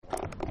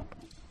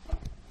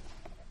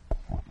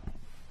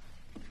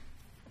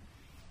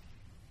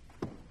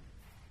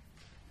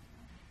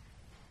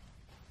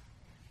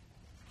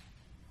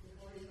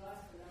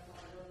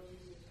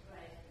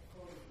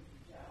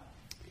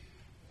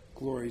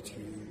Glory to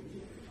you.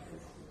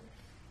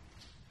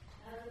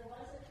 Now there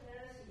was a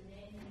Pharisee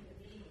named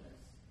Nicodemus,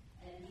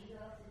 a leader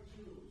of the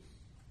Jews.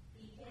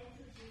 He came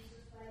to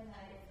Jesus by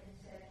night and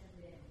said to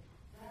him,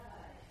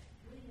 Rabbi,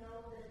 we know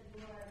that you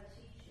are a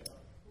teacher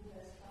who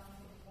has come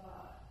from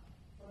God,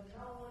 for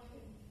no one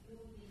can do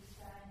these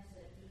signs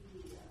that you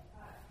do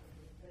apart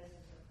from the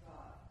presence of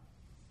God.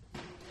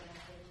 Jesus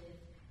answered him,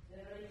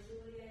 Very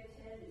truly I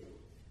tell you,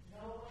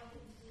 no one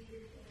can see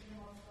the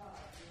kingdom of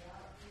God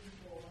without being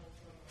born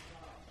from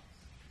above.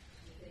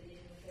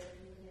 Nicodemus said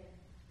to him,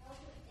 How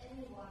can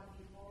anyone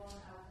be born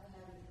after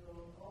having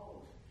grown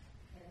old?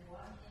 Can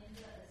one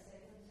enter a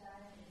second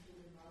time into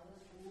the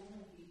mother's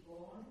womb and be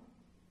born?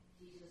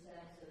 Jesus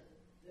answered,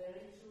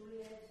 Very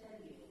truly I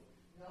tell you,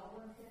 no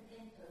one can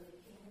enter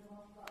the kingdom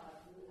of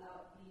God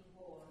without being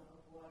born of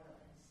water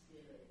and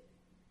spirit.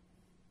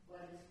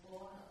 What is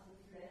born of the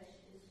flesh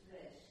is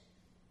flesh.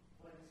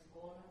 What is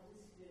born of the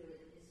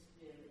spirit is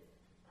spirit.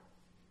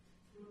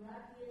 Do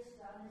not be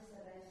astonished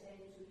that I say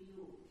to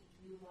you,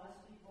 you must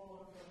be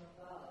born from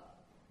above.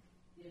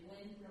 The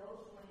wind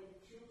blows where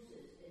it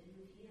chooses, and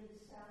you hear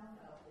the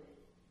sound of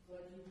it,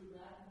 but you do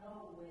not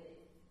know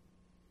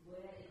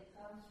where it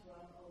comes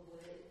from or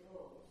where it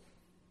goes.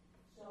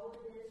 So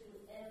it is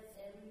with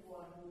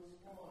everyone who is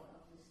born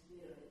of the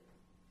Spirit.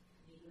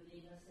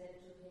 Nicodemus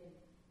said to him,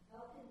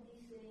 How can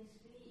these things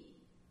be?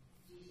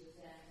 Jesus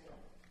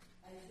answered,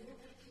 Are you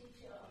the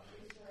teacher of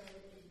Israel,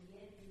 and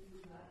yet you do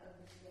not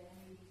understand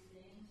these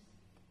things?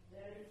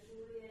 Very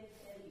truly I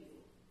tell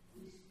you,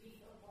 we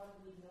speak of what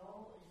we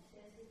know and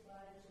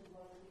testify to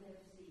what we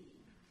have seen.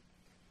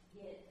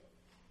 Yet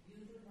you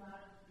do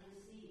not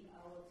receive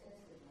our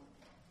testimony.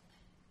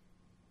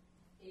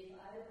 If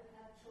I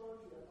have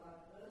told you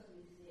about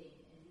earthly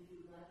things and you do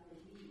not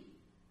believe,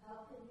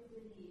 how can you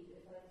believe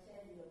if I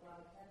tell you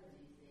about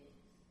heavenly things?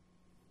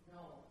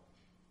 No.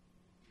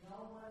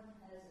 No one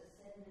has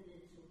ascended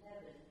into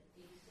heaven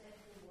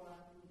except the one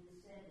who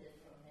descended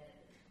from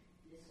heaven,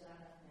 the Son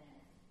of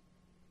Man.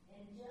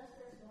 And just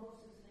as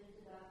Moses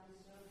lifted up the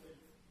serpent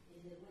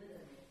in the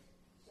wilderness,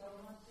 so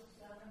must the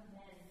Son of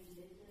Man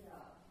be lifted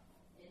up,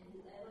 and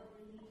whoever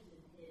believes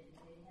in him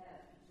may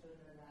have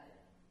eternal life.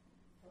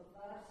 For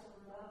God so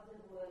loved the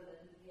world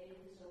that he gave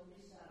his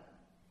only Son,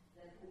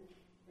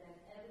 that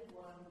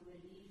everyone who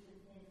believes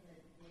in him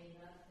may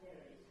not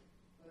perish,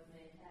 but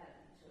may have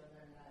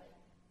eternal life.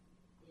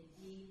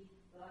 Indeed,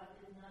 God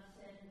did not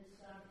send his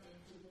Son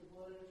into the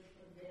world to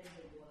condemn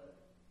the world,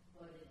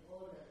 but in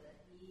order that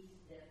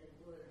the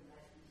world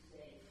might be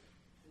saved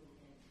through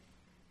him.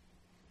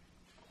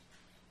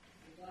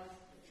 The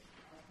Gospel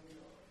of the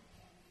Lord.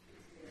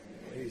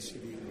 Praise to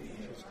thee,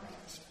 Jesus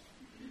Christ.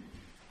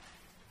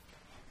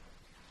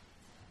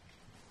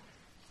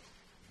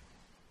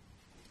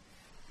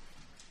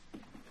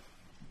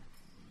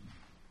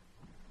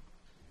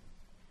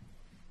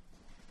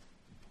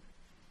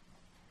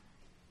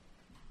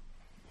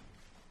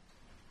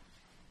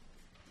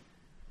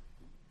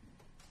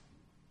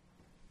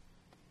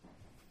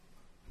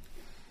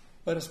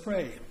 Let us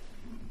pray.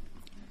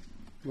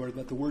 Lord,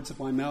 let the words of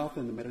my mouth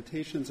and the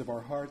meditations of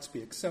our hearts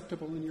be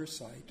acceptable in your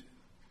sight.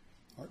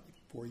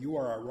 For you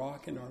are our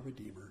rock and our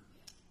Redeemer.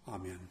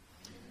 Amen.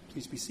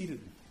 Please be seated.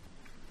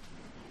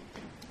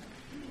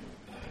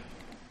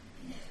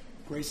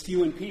 Grace to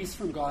you and peace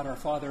from God our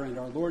Father and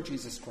our Lord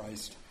Jesus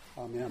Christ.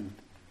 Amen.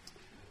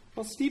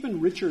 Well, Stephen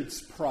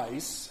Richards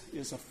Price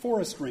is a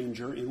forest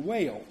ranger in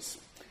Wales.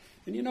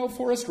 And you know,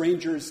 forest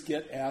rangers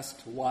get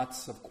asked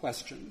lots of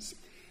questions.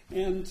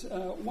 And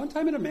one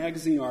time in a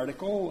magazine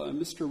article,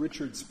 Mr.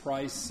 Richards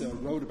Price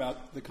wrote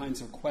about the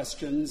kinds of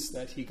questions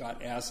that he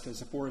got asked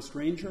as a forest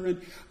ranger.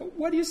 And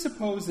what do you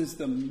suppose is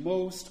the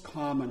most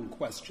common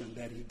question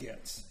that he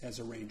gets as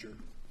a ranger?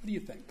 What do you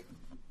think?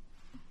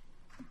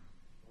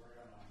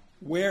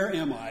 Where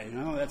am I?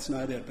 No, that's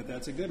not it, but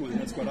that's a good one.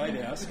 That's what I'd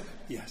ask.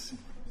 Yes.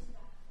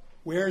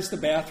 Where's the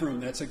bathroom?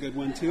 That's a good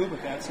one too,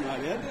 but that's not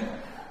it.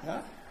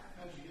 Yeah.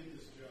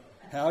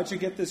 How'd you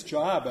get this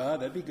job?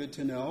 That'd be good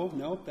to know.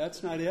 Nope,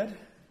 that's not it.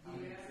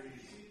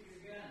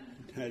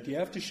 Do you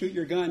have to shoot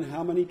your gun?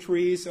 How many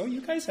trees? Oh,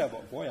 you guys have.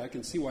 Oh, boy, I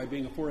can see why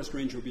being a forest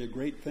ranger would be a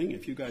great thing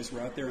if you guys were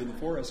out there in the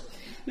forest.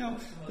 No,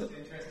 what's the most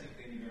interesting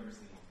thing you've ever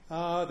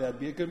seen? That'd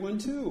be a good one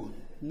too.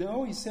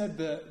 No, he said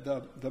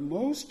the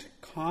most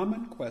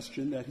common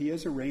question that he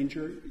as a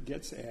ranger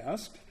gets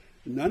asked,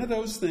 none of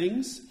those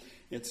things.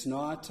 It's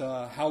not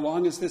how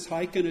long is this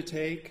hike going to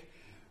take?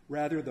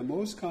 Rather, the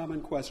most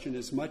common question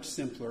is much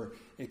simpler.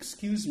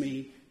 Excuse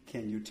me,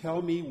 can you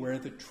tell me where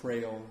the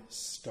trail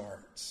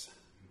starts?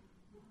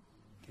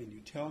 Can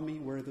you tell me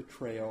where the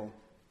trail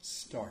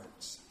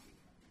starts?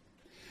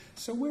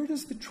 So where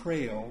does the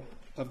trail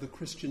of the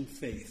Christian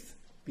faith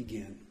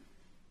begin?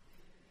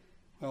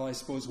 Well, I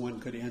suppose one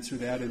could answer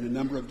that in a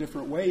number of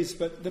different ways,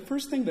 but the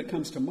first thing that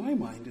comes to my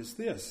mind is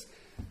this.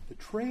 The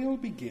trail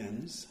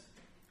begins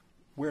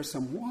where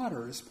some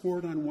water is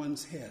poured on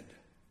one's head.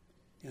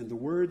 And the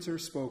words are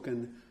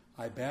spoken,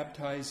 I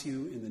baptize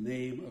you in the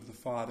name of the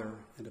Father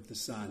and of the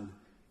Son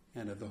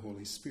and of the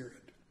Holy Spirit.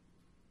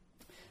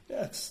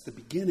 That's the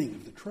beginning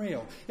of the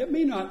trail. It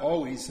may not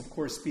always, of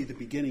course, be the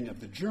beginning of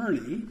the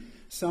journey.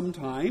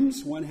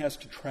 Sometimes one has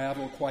to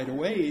travel quite a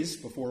ways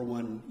before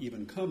one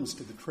even comes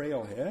to the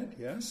trailhead,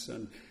 yes,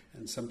 and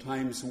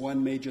sometimes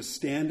one may just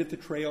stand at the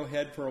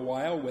trailhead for a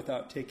while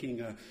without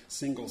taking a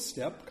single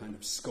step, kind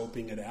of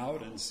scoping it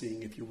out and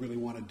seeing if you really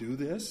want to do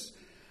this.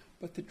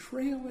 But the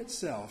trail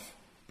itself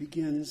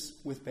begins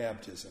with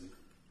baptism.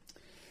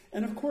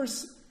 And of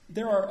course,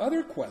 there are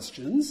other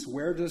questions.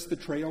 Where does the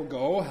trail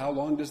go? How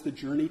long does the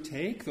journey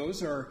take?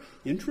 Those are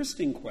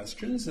interesting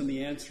questions, and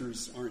the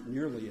answers aren't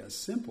nearly as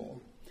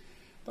simple.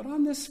 But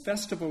on this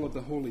festival of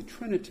the Holy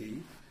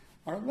Trinity,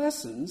 our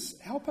lessons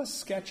help us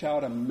sketch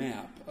out a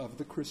map of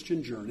the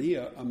Christian journey,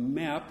 a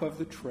map of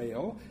the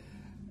trail.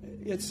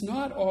 It's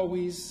not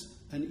always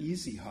an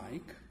easy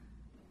hike.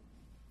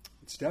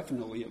 It's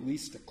definitely at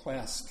least a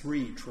Class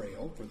 3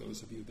 trail, for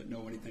those of you that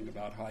know anything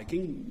about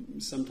hiking,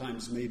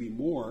 sometimes maybe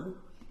more.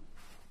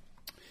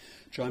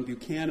 John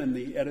Buchanan,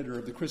 the editor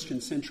of the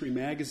Christian Century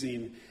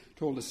magazine,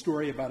 told a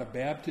story about a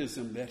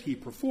baptism that he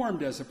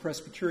performed as a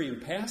Presbyterian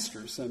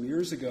pastor some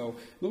years ago.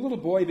 The little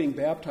boy being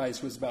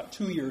baptized was about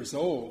 2 years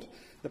old.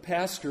 The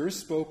pastor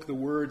spoke the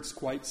words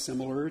quite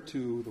similar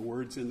to the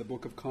words in the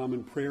Book of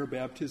Common Prayer,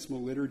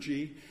 baptismal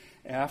liturgy.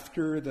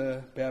 After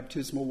the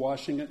baptismal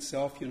washing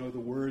itself, the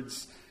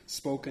words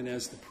spoken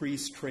as the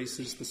priest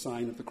traces the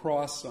sign of the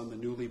cross on the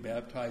newly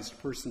baptized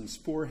person's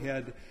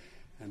forehead,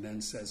 and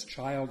then says,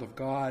 "Child of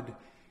God,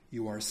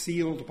 you are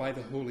sealed by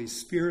the Holy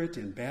Spirit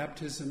in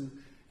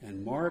baptism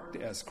and marked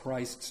as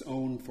Christ's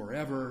own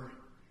forever."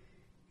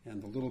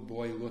 And the little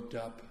boy looked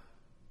up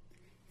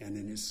and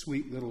in his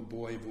sweet little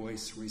boy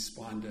voice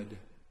responded,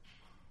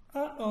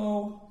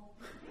 "Uh-oh."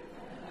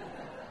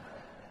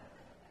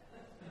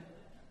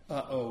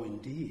 Uh-oh,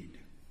 indeed.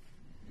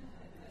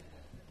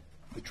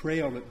 The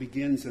trail that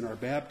begins in our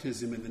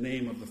baptism in the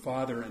name of the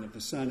Father and of the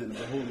Son and of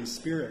the Holy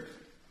Spirit.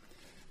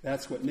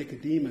 That's what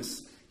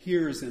Nicodemus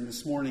hears in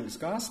this morning's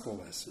gospel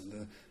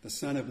lesson. The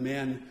Son of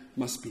Man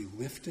must be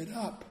lifted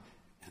up,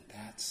 and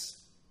that's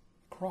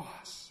the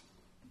cross.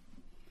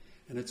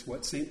 And it's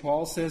what St.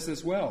 Paul says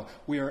as well.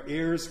 We are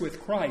heirs with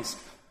Christ.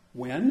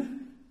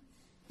 When?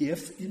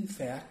 If, in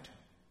fact,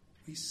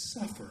 we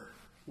suffer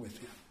with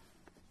him.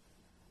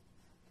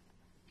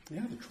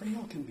 Yeah, the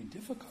trail can be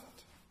difficult.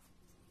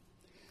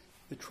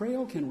 The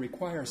trail can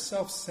require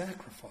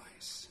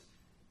self-sacrifice.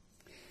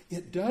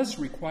 It does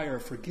require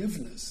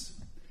forgiveness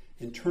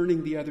and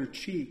turning the other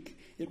cheek.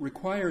 It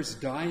requires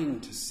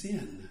dying to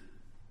sin.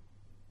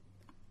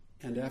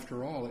 And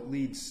after all, it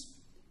leads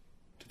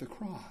to the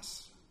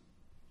cross.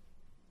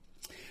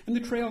 And the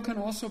trail can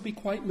also be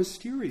quite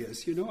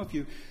mysterious. If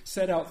you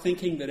set out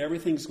thinking that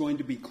everything's going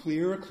to be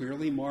clear,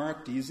 clearly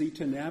marked, easy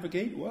to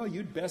navigate, well,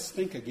 you'd best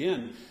think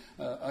again.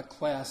 A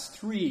Class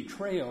 3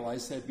 trail, I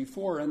said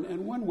before.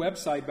 And one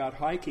website about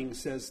hiking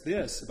says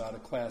this about a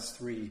Class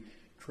 3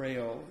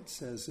 trail. It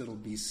says it'll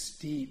be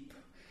steep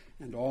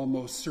and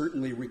almost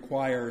certainly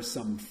require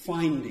some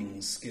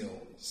finding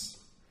skills.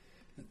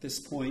 At this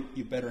point,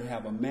 you better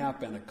have a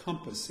map and a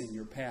compass in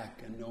your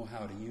pack and know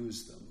how to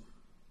use them.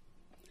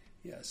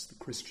 Yes, the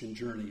Christian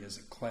journey is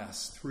a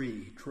Class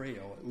 3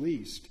 trail, at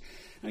least.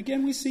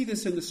 Again, we see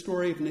this in the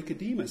story of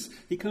Nicodemus.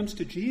 He comes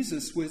to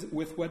Jesus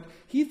with what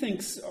he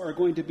thinks are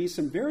going to be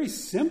some very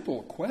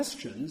simple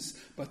questions,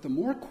 but the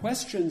more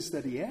questions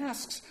that he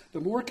asks, the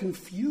more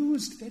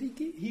confused that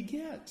he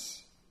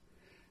gets.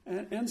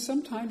 And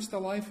sometimes the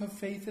life of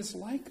faith is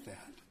like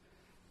that.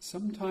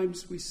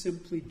 Sometimes we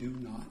simply do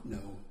not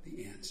know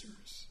the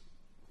answers.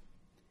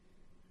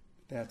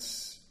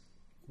 That's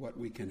what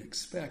we can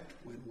expect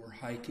when we're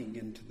hiking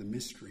into the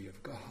mystery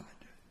of God.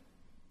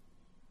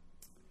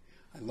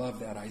 I love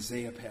that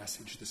Isaiah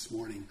passage this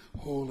morning.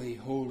 Holy,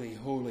 holy,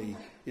 holy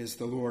is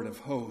the Lord of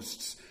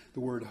hosts.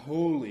 The word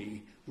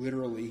holy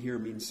literally here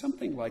means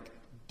something like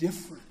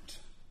different.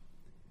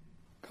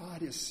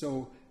 God is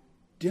so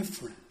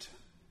different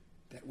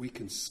that we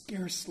can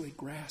scarcely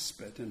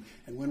grasp it. And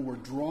when we're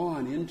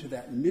drawn into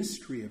that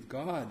mystery of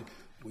God,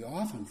 we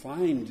often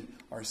find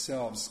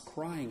ourselves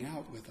crying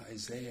out with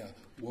Isaiah,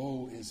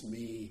 "Woe is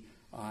me,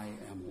 I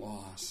am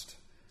lost."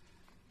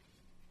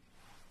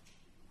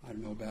 I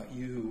don't know about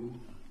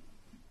you,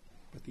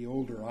 but the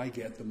older I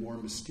get, the more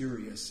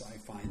mysterious I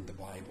find the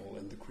Bible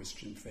and the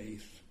Christian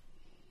faith.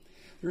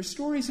 There are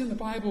stories in the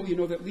Bible,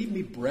 that leave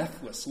me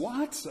breathless,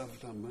 lots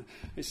of them.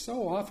 I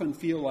so often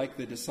feel like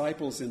the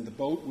disciples in the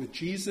boat with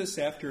Jesus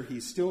after he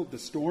stilled the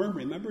storm.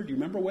 Do you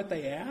remember what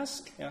they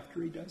ask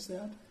after he does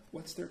that?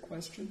 What's their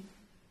question?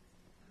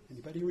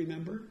 Anybody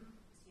remember?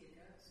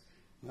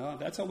 Well,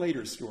 that's a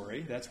later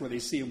story. That's where they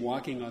see him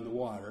walking on the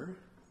water.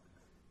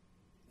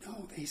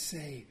 No, they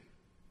say,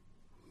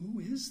 "Who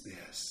is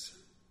this?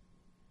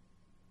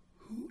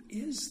 Who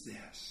is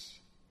this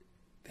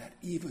that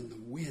even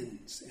the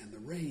winds and the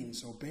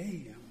rains obey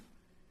him?"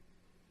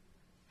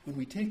 When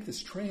we take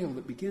this trail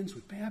that begins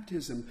with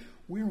baptism,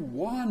 we're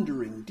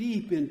wandering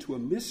deep into a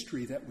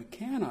mystery that we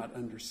cannot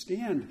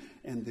understand,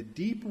 and the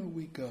deeper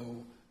we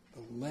go,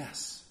 the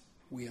less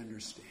we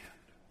understand.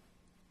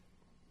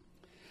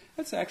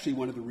 That's actually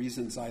one of the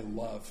reasons I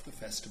love the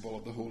Festival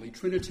of the Holy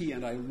Trinity,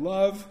 and I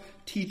love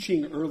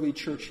teaching early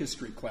church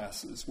history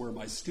classes where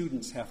my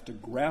students have to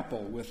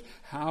grapple with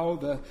how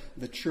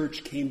the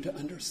church came to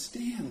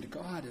understand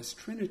God as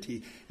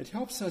Trinity. It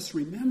helps us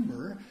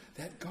remember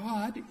that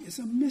God is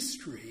a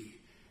mystery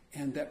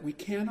and that we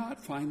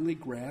cannot finally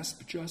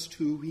grasp just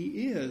who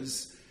he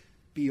is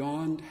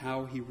beyond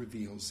how he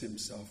reveals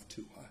himself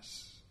to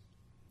us.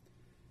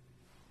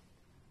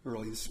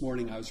 Early this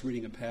morning, I was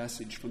reading a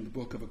passage from the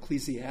book of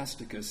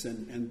Ecclesiasticus,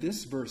 and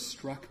this verse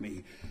struck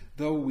me.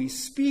 Though we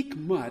speak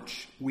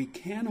much, we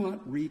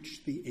cannot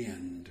reach the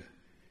end,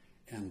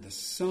 and the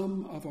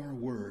sum of our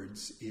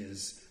words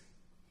is,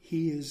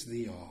 he is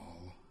the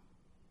all.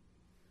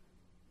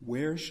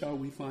 Where shall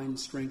we find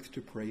strength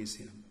to praise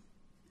him?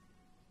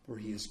 For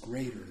he is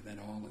greater than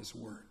all his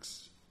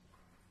works.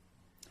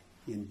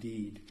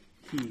 Indeed,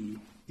 he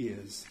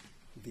is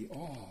the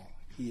all.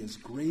 He is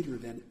greater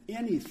than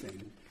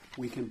anything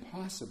we can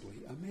possibly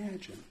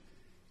imagine,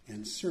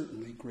 and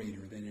certainly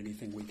greater than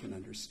anything we can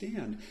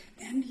understand.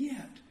 And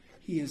yet,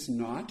 he is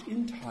not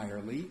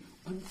entirely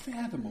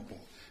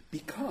unfathomable,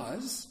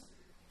 because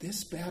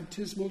this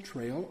baptismal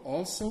trail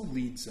also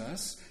leads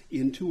us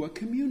into a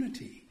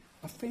community,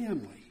 a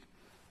family.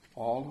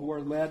 All who are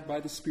led by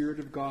the Spirit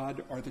of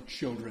God are the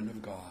children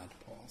of God,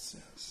 Paul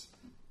says.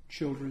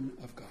 Children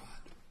of God.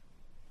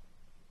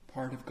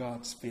 Part of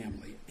God's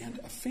family. And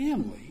a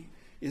family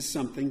is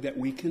something that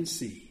we can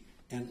see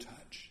and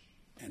touch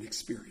and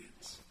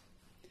experience.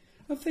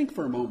 Now think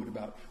for a moment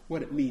about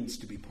what it means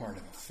to be part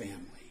of a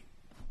family.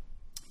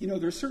 You know,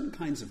 there are certain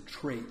kinds of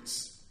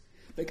traits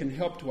that can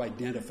help to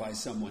identify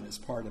someone as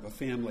part of a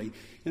family.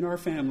 In our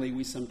family,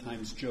 we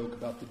sometimes joke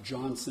about the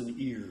Johnson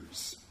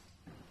ears.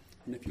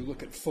 And if you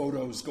look at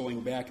photos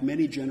going back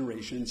many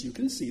generations, you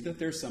can see that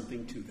there's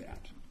something to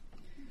that.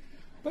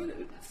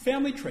 But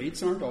family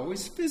traits aren't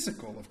always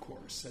physical, of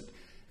course.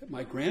 At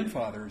my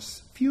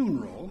grandfather's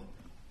funeral,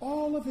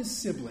 all of his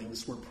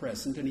siblings were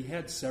present, and he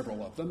had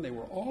several of them. They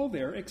were all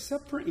there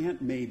except for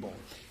Aunt Mabel.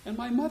 And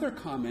my mother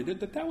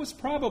commented that was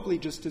probably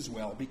just as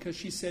well, because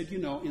she said, you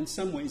know, in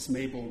some ways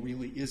Mabel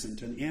really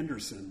isn't an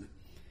Anderson.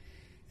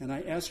 And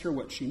I asked her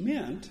what she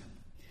meant,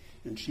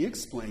 and she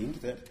explained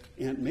that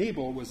Aunt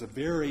Mabel was a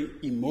very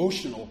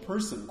emotional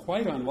person,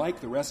 quite unlike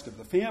the rest of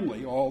the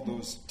family, all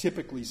those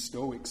typically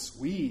stoic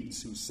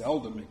Swedes who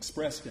seldom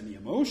expressed any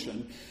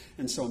emotion.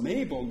 And so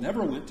Mabel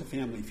never went to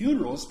family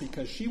funerals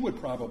because she would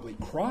probably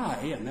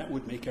cry, and that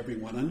would make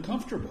everyone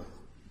uncomfortable.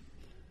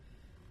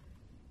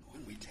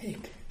 When we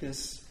take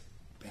this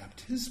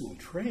baptismal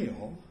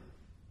trail,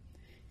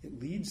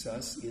 it leads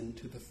us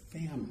into the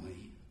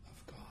family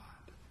of God.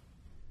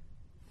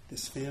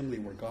 This family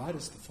where God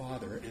is the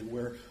Father and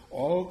where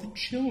all the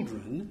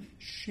children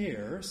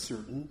share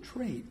certain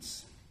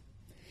traits.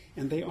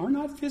 And they are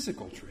not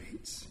physical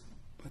traits,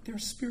 but they're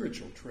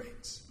spiritual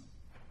traits.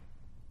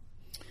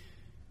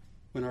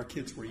 When our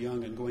kids were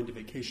young and going to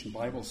Vacation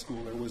Bible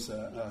School, there was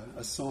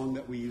a song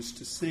that we used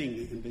to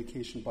sing in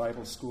Vacation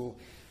Bible School.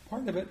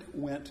 Part of it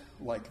went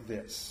like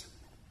this.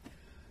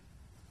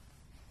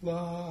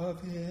 Love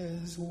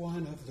is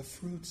one of the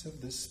fruits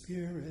of the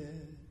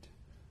Spirit.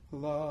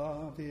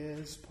 Love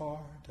is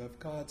part of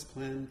God's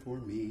plan for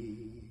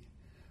me.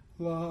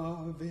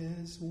 Love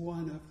is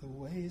one of the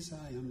ways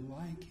I am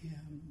like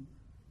him.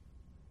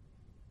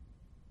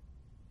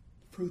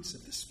 Fruits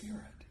of the Spirit,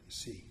 you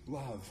see.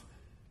 Love,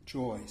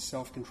 joy,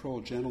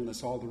 self-control,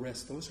 gentleness, all the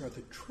rest. Those are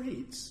the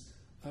traits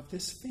of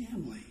this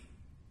family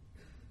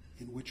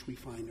in which we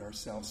find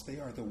ourselves. They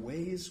are the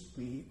ways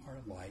we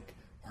are like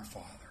our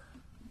Father.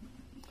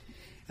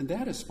 And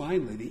that is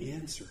finally the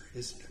answer,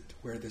 isn't it,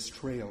 where this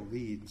trail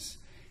leads.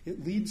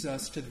 It leads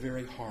us to the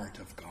very heart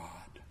of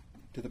God,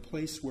 to the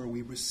place where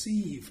we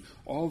receive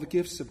all the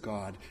gifts of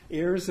God.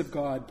 Heirs of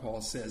God,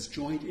 Paul says,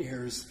 joint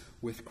heirs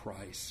with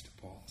Christ,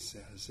 Paul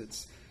says.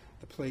 It's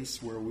the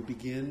place where we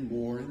begin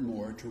more and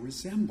more to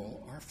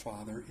resemble our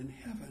Father in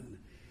heaven.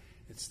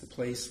 It's the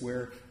place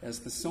where, as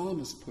the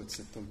psalmist puts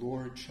it, the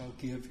Lord shall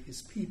give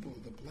his people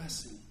the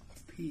blessing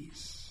of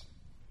peace.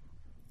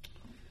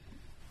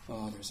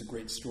 There's a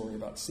great story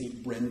about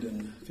St.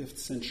 Brendan, 5th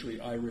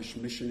century Irish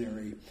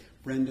missionary.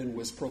 Brendan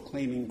was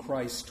proclaiming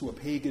Christ to a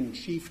pagan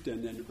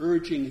chieftain and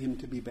urging him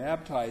to be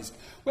baptized.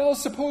 Well,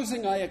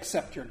 supposing I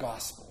accept your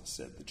gospel,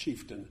 said the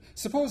chieftain.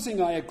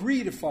 Supposing I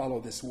agree to follow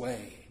this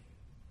way,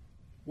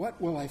 what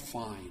will I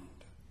find?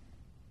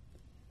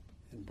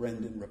 And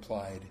Brendan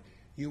replied,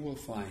 you will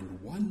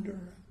find wonder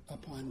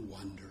upon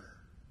wonder,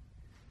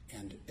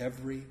 and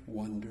every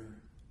wonder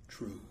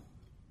true.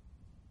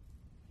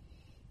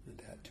 And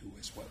that, too,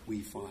 is what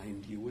we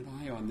find, you and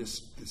I, on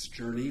this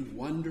journey,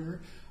 wonder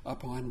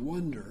upon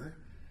wonder.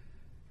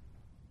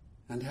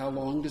 And how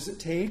long does it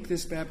take,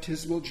 this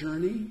baptismal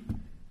journey?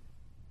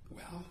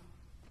 Well,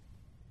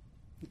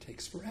 it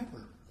takes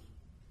forever.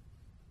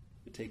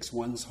 It takes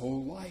one's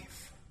whole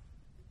life.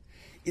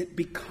 It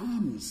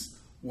becomes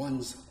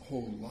one's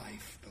whole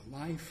life, the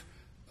life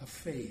of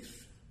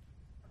faith,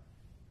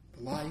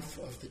 the life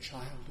of the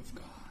child of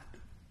God.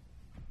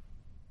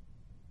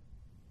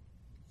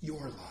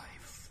 Your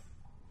life.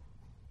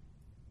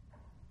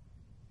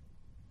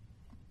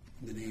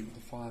 name of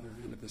the Father,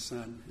 and of the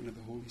Son, and of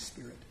the Holy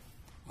Spirit.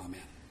 Amen.